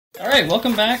Alright,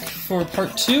 welcome back for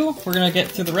part 2. We're gonna get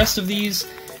through the rest of these,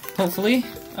 hopefully.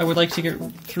 I would like to get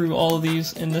through all of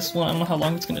these in this one. I don't know how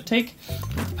long it's gonna take.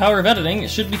 With the power of editing, it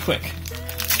should be quick.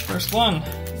 First one.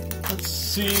 Let's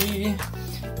see...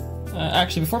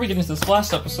 actually, before we get into this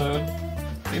last episode,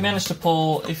 we managed to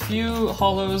pull a few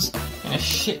holos and a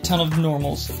shit ton of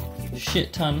normals.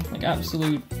 Shit ton. Like,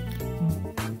 absolute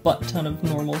butt ton of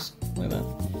normals. Look at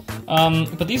that.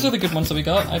 But these are the good ones that we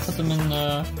got. I put them in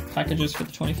packages for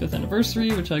the 25th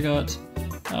anniversary, which I got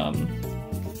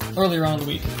earlier on in the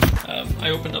week. I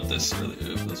opened up this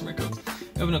earlier. Those are my codes.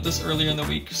 I opened up this earlier in the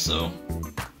week, so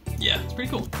yeah, it's pretty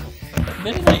cool.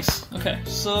 Very nice. Okay,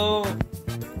 so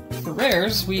for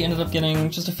rares, we ended up getting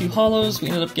just a few holos. We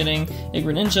ended up getting a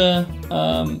Greninja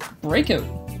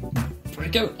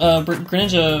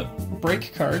Greninja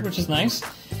break card, which is nice.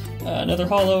 Another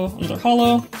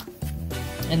holo,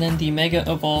 and then the Mega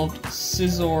Evolved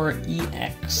Scizor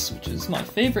EX, which is my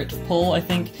favorite pull, I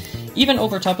think, even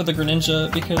over top of the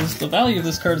Greninja, because the value of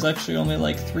this card is actually only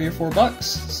like $3 or $4,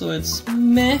 so it's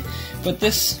meh, but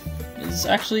this is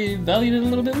actually valued at a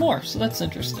little bit more, so that's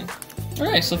interesting.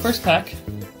 Alright, so first pack.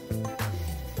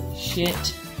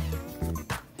 Shit.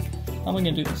 How am I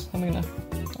gonna do this? How am I gonna...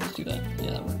 Let's do that.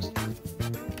 Yeah, that works.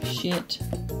 Shit.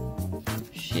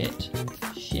 Shit.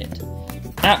 Shit.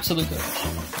 Absolute garbage.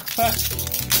 Pack.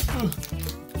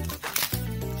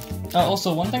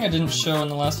 Also, one thing I didn't show in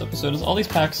the last episode is all these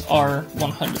packs are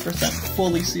 100%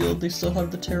 fully sealed. They still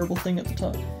have the terrible thing at the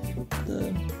top.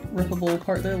 The rippable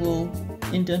part there, a little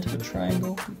indent of a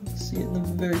triangle. You can see it in the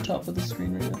very top of the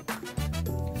screen right now.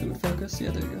 If it would focus,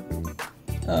 yeah, there you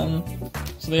go.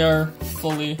 So they are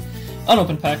fully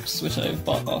unopened packs, which I've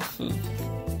bought off of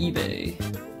eBay.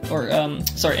 Or,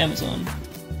 sorry, Amazon.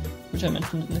 Which I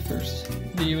mentioned in the first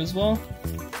video as well.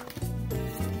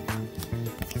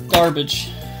 Garbage.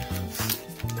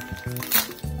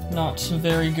 Not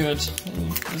very good, is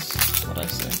what I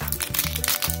say.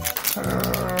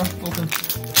 Open.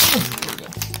 There we go.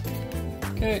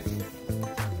 Okay.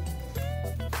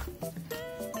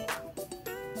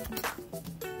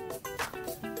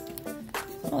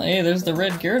 Well, hey, there's the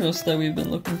red Gyarados that we've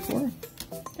been looking for.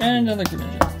 And another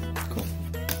Greninja. Cool.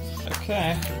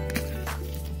 Okay.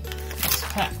 Let's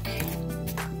pack.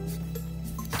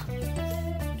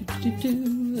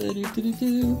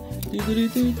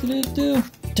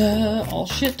 Duh, all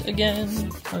shit again.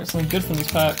 I got something good from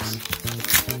these packs.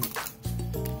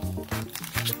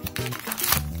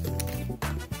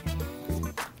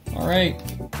 Alright,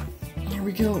 here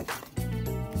we go.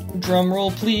 Drum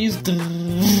roll, please.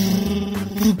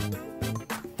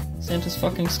 Santa's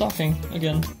fucking stalking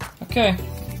again. Okay.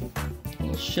 A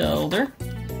little Shelter. A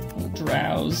little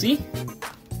Drowsy.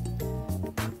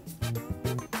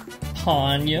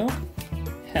 Ponyo.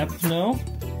 Hypno.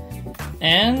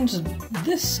 And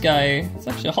this guy. It's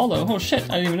actually a holo. Oh shit,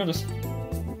 I didn't even notice.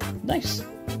 Nice.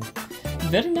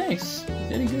 Very nice.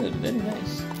 Very good, very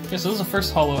nice. Okay, so this is the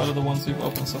first holo out of the ones we've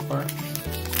opened so far.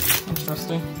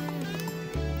 Interesting.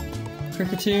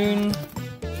 Cricketune.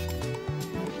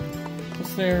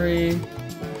 Clefairy.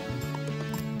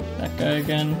 That guy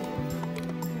again.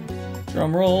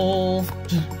 Drum roll.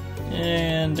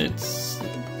 And it's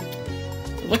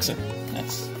Elixir.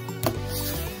 That's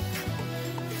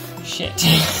shit.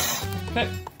 Okay.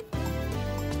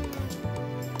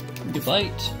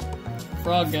 Debite.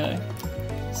 Frog guy.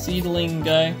 Seedling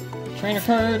guy. Trainer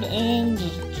card and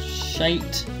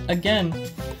shite again.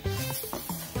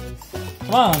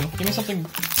 Come on, give me something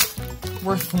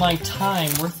worth my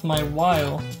time, worth my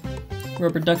while.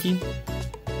 Rubber Ducky.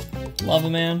 Lava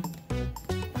Man.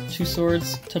 Two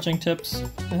Swords. Touching Tips.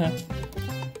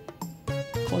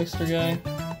 Cloister guy.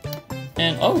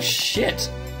 And oh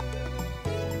shit!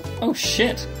 Oh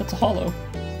shit, that's a holo.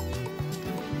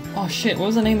 Oh shit, what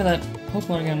was the name of that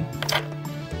Pokemon again?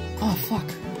 Oh fuck.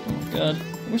 Oh my god.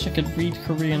 I wish I could read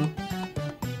Korean.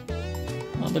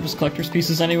 Well, they're just collector's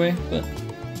pieces anyway, but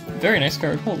very nice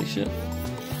card. Holy shit.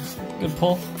 Good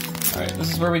pull. Alright, this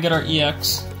is where we get our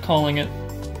EX. Calling it.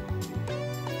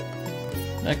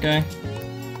 That guy.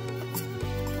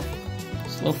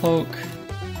 Slowpoke.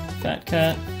 Fat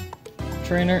Cat.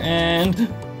 Trainer, and...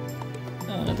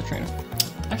 oh, another trainer.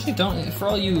 Actually, don't... for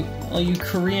all you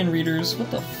Korean readers,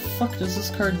 what the fuck does this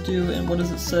card do, and what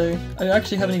does it say? I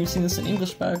actually haven't even seen this in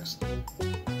English packs.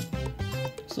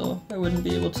 So, I wouldn't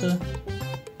be able to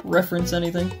reference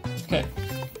anything. Okay.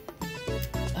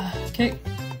 Okay.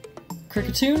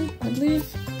 Cricketune, I believe?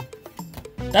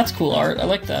 That's cool art, I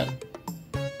like that.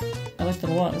 I like that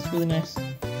a lot, that's really nice.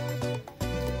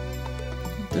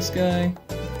 This guy.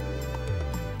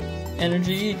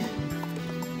 Energy.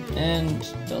 And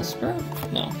Bellsprout?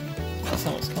 No, that's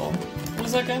not what it's called. What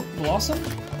is that guy? Blossom?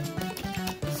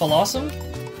 Blossom?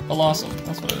 Blossom,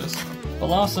 that's what it is.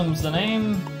 Blossom's the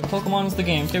name, Pokemon's the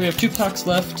game. Okay, we have 2 packs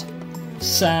left.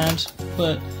 Sad,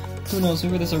 but who knows,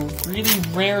 maybe there's a really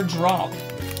rare drop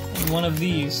in one of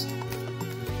these.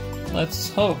 Let's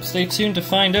hope. Stay tuned to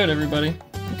find out, everybody.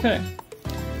 Okay.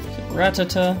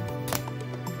 Rattata.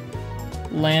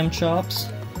 Lamb chops.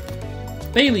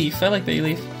 Bayleaf, I like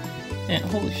Bayleaf. And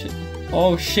holy shit.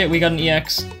 Oh shit, we got an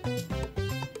EX.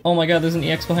 Oh my god, there's an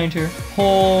EX behind here.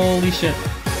 Holy shit.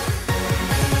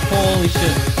 Holy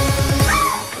shit.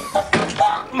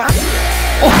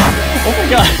 Oh my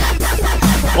god!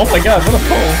 Oh my god, what a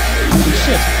pull! Holy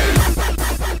shit!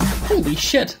 Holy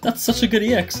shit, that's such a good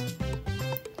EX.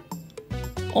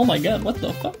 Oh my god, what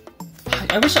the fuck?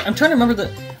 I wish I'm trying to remember the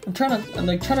I'm trying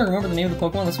to remember the name of the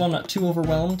Pokemon, that's why I'm not too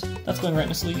overwhelmed. That's going right in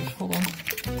the sleeve. Hold on.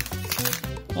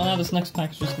 Well, now this next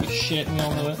pack is just gonna be shit, and we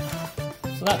all know it.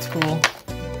 So that's cool.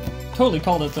 Totally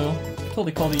called it though.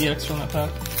 Totally called the EX from that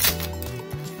pack.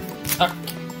 Ah.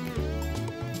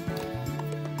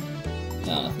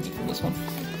 No, nothing good from this one.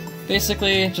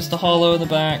 Basically, just a hollow in the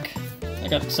back. I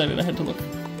got excited, I had to look.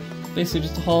 Basically,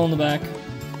 just a hollow in the back.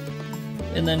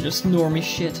 And then just normie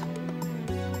shit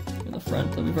in the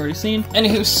front that we've already seen.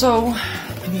 Anywho, so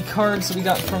the cards that we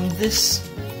got from this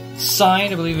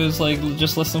side, I believe it was like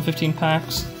just less than 15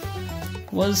 packs,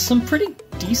 was some pretty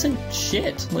decent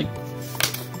shit. Like,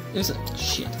 it was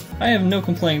shit. I have no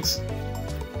complaints.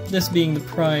 This being the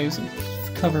prize, and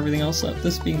cover everything else up,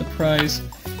 this being the prize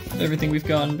of everything we've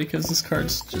gotten, because this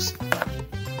card's just,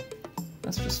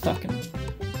 that's just fucking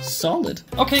solid.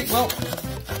 Okay, well,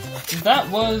 that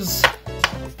was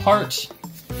part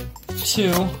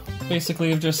 2,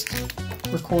 basically, of just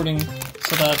recording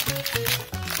so that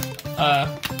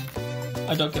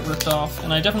I don't get ripped off.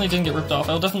 And I definitely didn't get ripped off.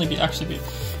 I'll definitely be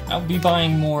I'll be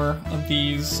buying more of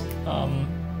these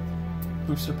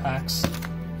booster packs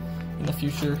in the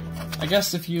future. I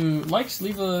guess if you liked,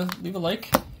 leave a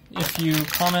like. If you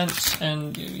comment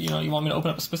and you want me to open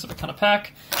up a specific kind of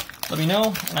pack, let me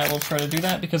know, and I will try to do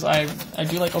that, because I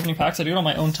do like opening packs. I do it on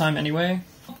my own time anyway.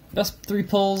 Best 3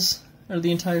 pulls out of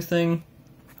the entire thing.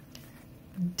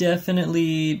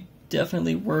 Definitely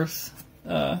worth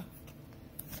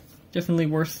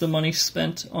the money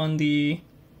spent on the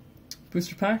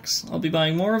booster packs. I'll be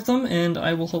buying more of them, and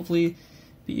I will hopefully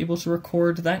be able to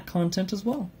record that content as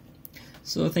well.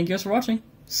 So thank you guys for watching.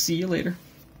 See you later.